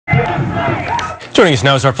Joining us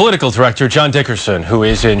now is our political director, John Dickerson, who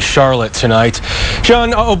is in Charlotte tonight.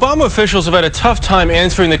 John, Obama officials have had a tough time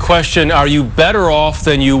answering the question, are you better off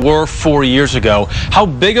than you were 4 years ago? How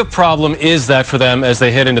big a problem is that for them as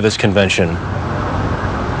they head into this convention?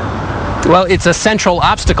 Well, it's a central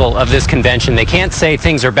obstacle of this convention. They can't say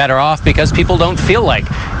things are better off because people don't feel like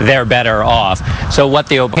they're better off. So what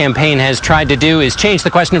the Obama campaign has tried to do is change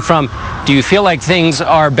the question from, do you feel like things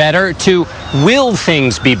are better, to will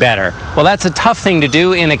things be better? Well, that's a tough thing to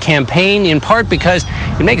do in a campaign, in part because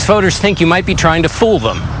it makes voters think you might be trying to fool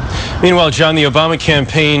them. Meanwhile, John, the Obama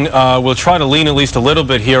campaign will try to lean at least a little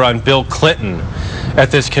bit here on Bill Clinton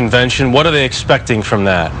at this convention. What are they expecting from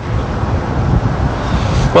that?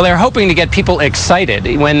 Well, they're hoping to get people excited.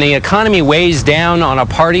 When the economy weighs down on a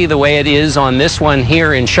party the way it is on this one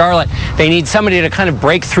here in Charlotte, they need somebody to kind of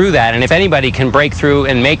break through that. And if anybody can break through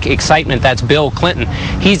and make excitement, that's Bill Clinton.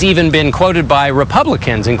 He's even been quoted by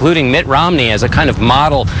Republicans, including Mitt Romney, as a kind of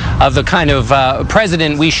model of the kind of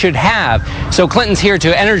president we should have. So Clinton's here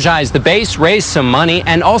to energize the base, raise some money,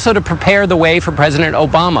 and also to prepare the way for President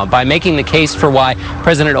Obama by making the case for why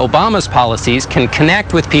President Obama's policies can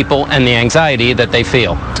connect with people and the anxiety that they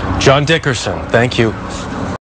feel. John Dickerson, thank you.